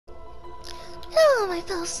Hello, my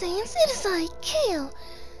fellow saints. It is I, Kale.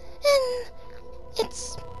 And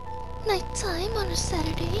it's nighttime on a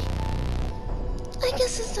Saturday. I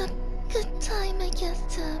guess it's a good time,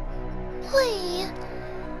 to play,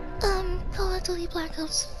 Call of Duty Black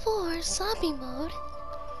Ops 4 Zombie Mode.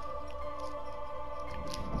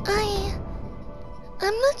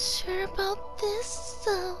 I'm not sure about this,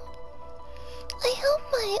 so I hope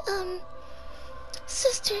my,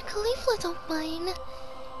 sister Khalifa don't mind.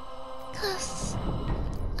 'Cause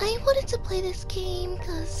I wanted to play this game,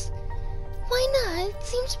 'cause why not? It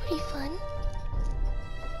seems pretty fun.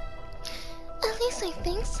 At least I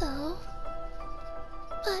think so.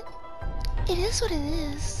 But it is what it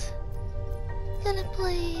is. Gonna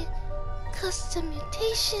play custom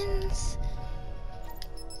mutations.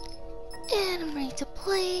 And I'm ready to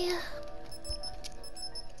play.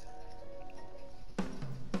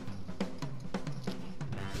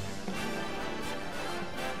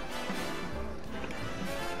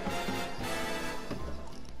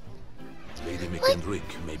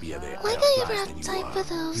 Like I ever have time for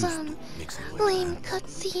those, lame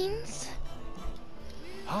cutscenes?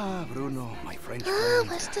 Ah, Bruno, my French friend. friend.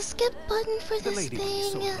 What's the skip button for the this lady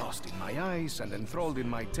thing? would be so lost in my eyes and enthralled in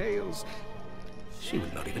my tales, she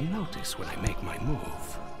would not even notice when I make my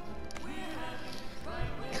move.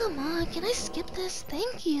 Come on, can I skip this?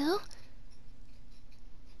 Thank you.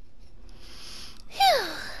 Phew.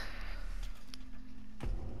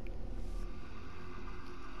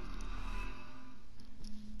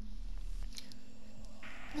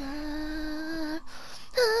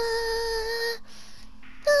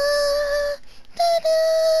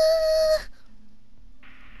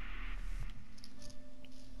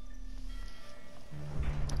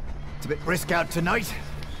 It's a bit brisk out tonight.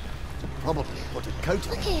 Probably put a coat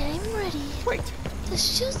on. Okay, I'm ready. Wait. To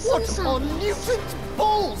shoot some What on Newton's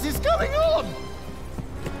balls is going on?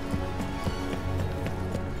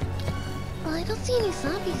 Well, I don't see any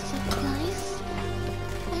zombies yet, guys.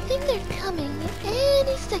 I think they're coming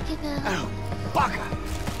any second now. Oh,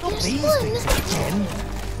 bugger! Not There's these one. things again.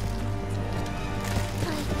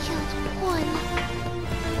 I killed one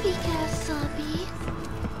big-ass zombie.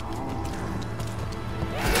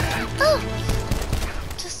 Oh!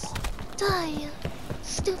 Just die,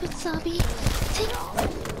 stupid zombie.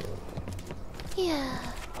 Yeah.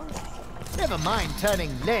 Never mind turning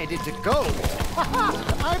lead into gold.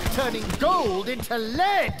 I'm turning gold into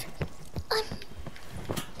lead.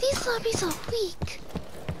 These zombies are weak.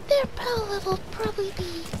 Their power level would probably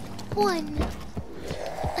be 1.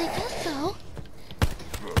 I guess so.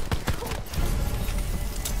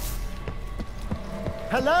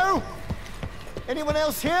 Hello? Anyone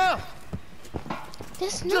else here?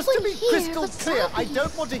 There's Just to nobody be here crystal but clear, I zombies.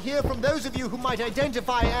 don't want to hear from those of you who might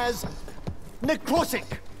identify as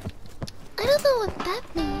necrotic. I don't know what that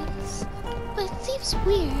means, but it seems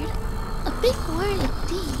weird. A big word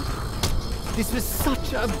indeed. This was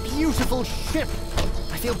such a beautiful ship.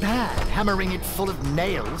 I feel bad hammering it full of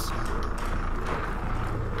nails.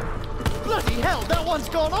 Bloody hell, that one's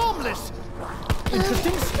gone armless.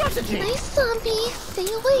 Interesting strategy. Nice zombie,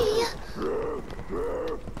 stay away.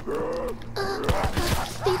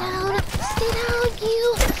 Stay down,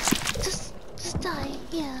 you. Just die.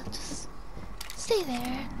 Yeah, just stay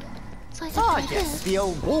there. So I can Ah, try yes, this. the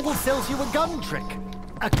old wall sells you a gun trick.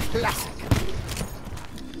 A classic.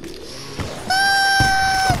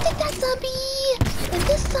 Take that zombie! And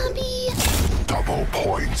this zombie! Double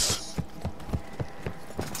points.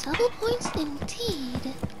 Double points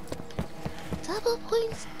indeed. Double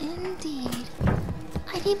points indeed.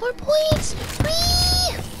 I need more points!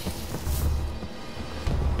 Whee!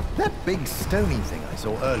 That big stony thing I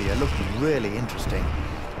saw earlier looked really interesting.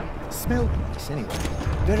 Smelled nice anyway.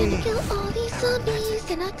 Very... Gonna kill all these zombies.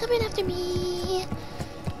 They're not coming after me.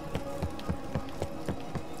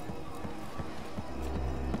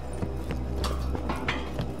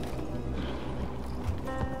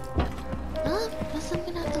 Oh, guess I'm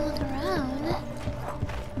gonna have to look around.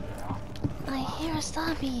 I hear a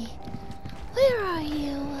zombie. Where are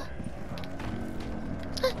you?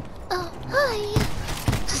 Oh, hi.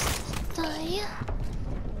 Just die.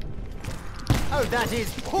 Oh, that is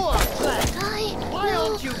poor plan. Die. Why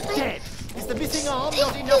No, aren't you dead? Is the missing arm Take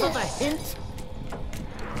not enough of a this. hint?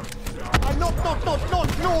 I'm not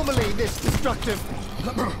normally this destructive.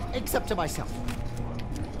 Except to myself.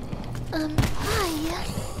 Hi.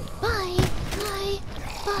 Bye. Bye.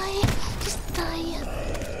 Bye. Just die.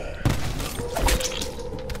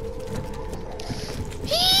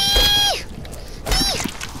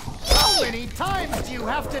 How many times do you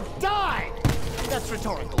have to die? That's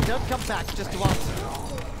rhetorical. Don't come back just to answer.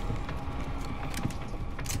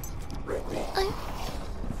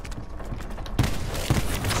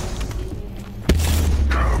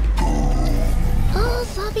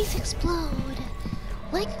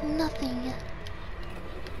 Like nothing.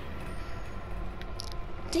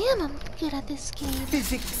 Damn, I'm good at this game.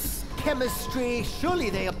 Physics, chemistry, surely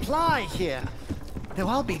they apply here. Though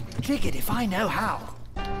I'll be jiggered if I know how.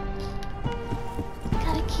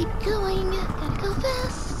 Gotta keep going. Gotta go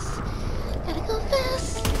fast. Gotta go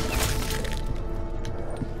fast.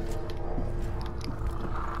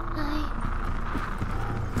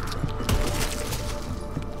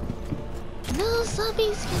 No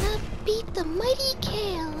zombies cannot beat the mighty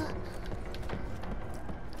Kale.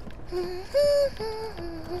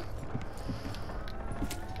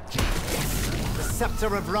 The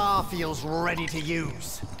scepter of Ra feels ready to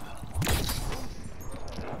use.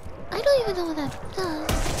 I don't even know what that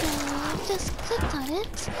does, so I just clicked on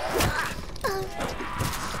it.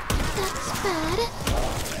 That's bad.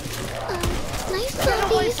 Nice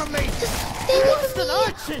Get away zombies. from me! Just stay away from me,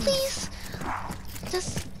 Urchin! please.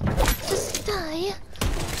 Just die,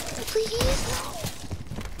 please.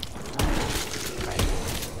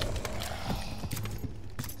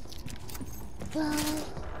 Well,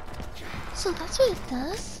 so that's what it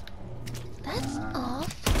does. That's off.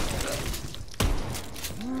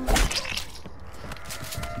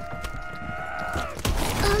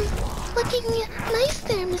 Looking nice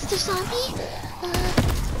there, Mr. Zombie.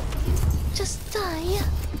 Just die.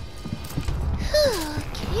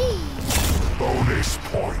 Okay. Bonus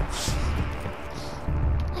points.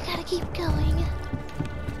 I gotta keep going.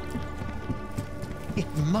 It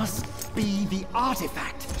must be the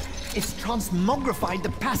artifact. It's transmogrified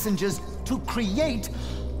the passengers to create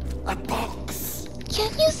a box.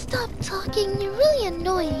 Can you stop talking? You're really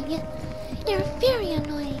annoying. You're very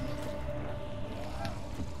annoying.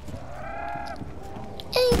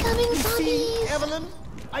 Incoming See, zombies! Evelyn,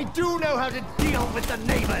 I do know how to deal with the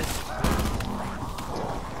neighbors.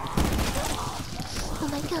 Oh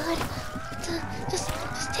my god. Just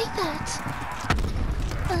take that.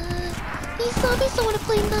 These zombies don't want to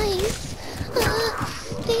play nice.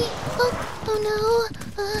 Oh no.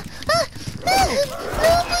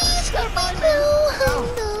 No, please! No!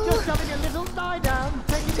 Oh no! Just having a little lie down,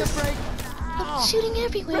 taking a break. I'm shooting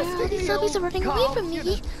everywhere. All these zombies are running away from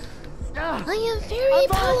me. I am very I'm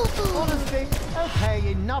fine, powerful. honestly.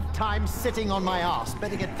 Okay, enough time sitting on my ass.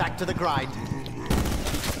 Better get back to the grind.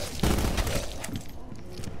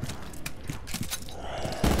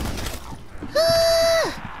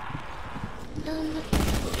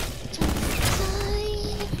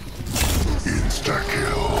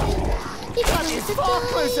 Insta-kill. That is far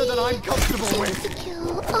closer than I'm comfortable with. To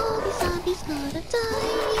kill all these zombies, gonna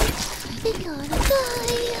die. You're gonna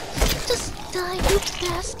die. Just die, you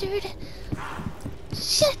bastard.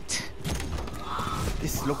 Shit.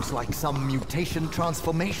 This looks like some mutation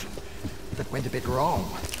transformation that went a bit wrong.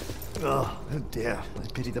 Oh dear. I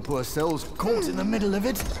pity the poor souls caught in the middle of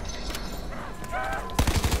it.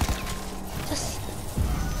 Just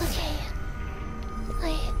okay.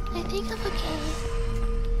 I think I'm okay.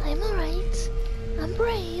 I'm alright. I'm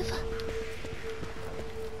brave.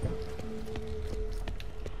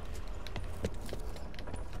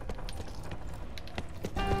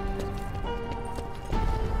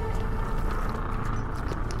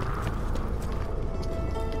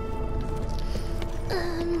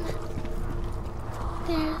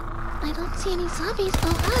 I don't see any zombies.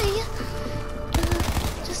 Oh, hi.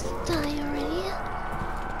 Just die already.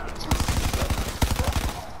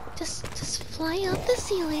 Just fly up the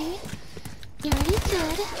ceiling. You're already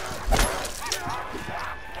dead.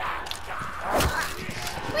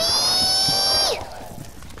 Whee!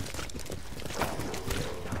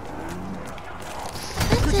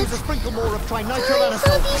 That's Could it. use a sprinkle more of Hi, trinitrotoluene.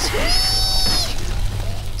 zombies! Whee!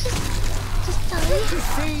 Just die. You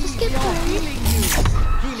see, Just we get are burned. healing you.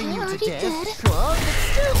 Healing You're you to already death, dead. sure, but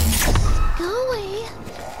still. Go away.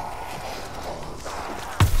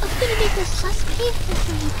 I'm gonna make this less painful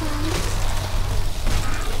for you guys.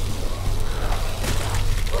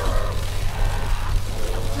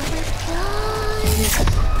 Oh my god.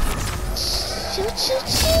 Shoot, shoot,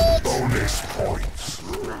 shoot. Bonus points.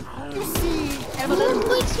 You see, More Evelyn,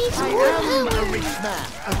 points means I more am a power. rich man.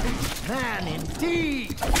 A rich man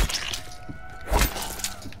indeed.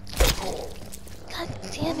 God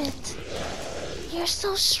damn it. You're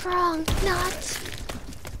so strong. Not.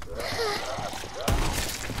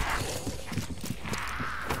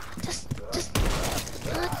 Just.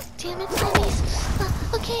 God damn it, zombies.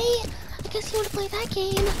 Okay. I guess you want to play that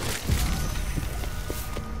game.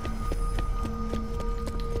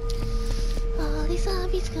 All these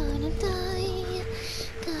zombies gonna die.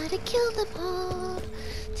 Gotta kill them all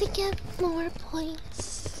to get more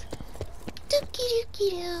points. Dookie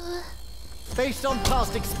dookie doo. Based on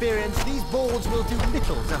past experience, these boards will do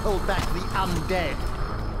little to hold back the undead.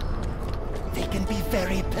 They can be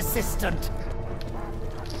very persistent.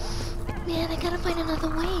 Man, I gotta find another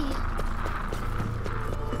way.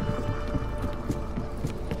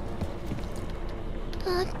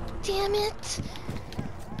 Damn it.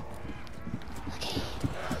 Okay.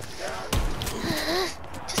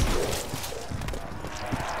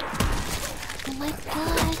 Oh my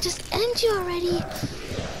god, just end you already.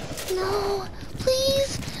 No,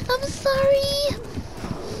 please, I'm sorry.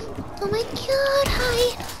 Oh my god,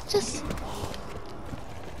 hi. Just...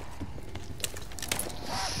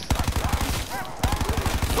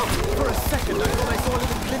 For a second, I thought I saw a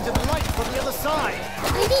little glint of light from the other side.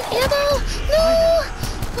 I need ammo! No!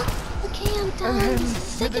 Okay, I'm down. This is the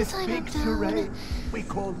second this time I'm big down. terrain we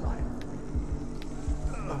call life.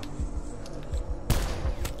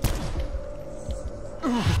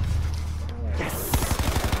 Yes!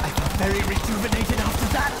 I felt very rejuvenated after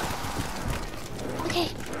that. Okay,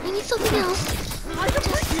 I need something else. I'd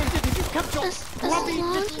appreciate it if you kept your As grubby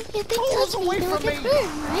long little if they paws touch me, away they'll from get me.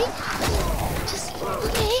 burned, right? Just,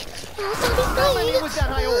 okay. Zombies How many dying. was that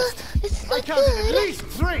I ordered? This is I not counted good. at least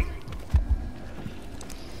 3.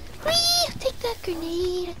 Take that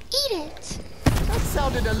grenade. Eat it. That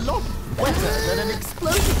sounded a lot better than an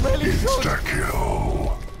explosion really should.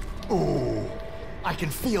 Insta-kill. Ooh, I can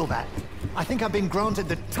feel that. I think I've been granted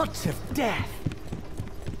the touch of death.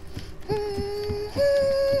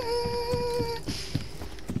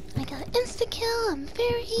 I got insta-kill. I'm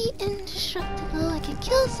very indestructible. I can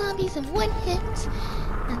kill zombies in one hit.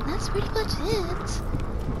 And that's pretty much it.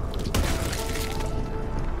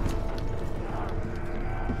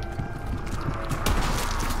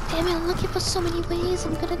 Damn it, I'm looking for so many ways.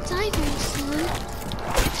 I'm gonna die very soon.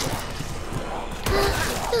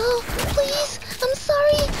 No, please. I'm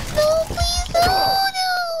sorry. No, please, no, no.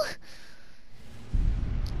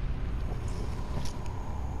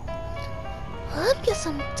 Well, I guess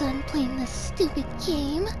I'm done playing this stupid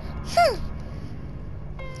game.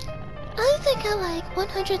 I think I like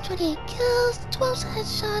 128 kills, 12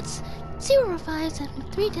 headshots, 0 revives,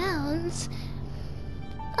 and 3 downs.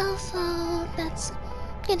 Also, that's,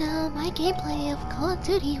 you know, my gameplay of Call of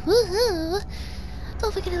Duty. Woohoo!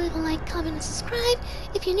 Don't forget to leave a like, comment, and subscribe.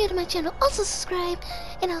 If you're new to my channel, also subscribe.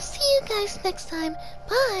 And I'll see you guys next time.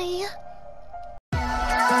 Bye!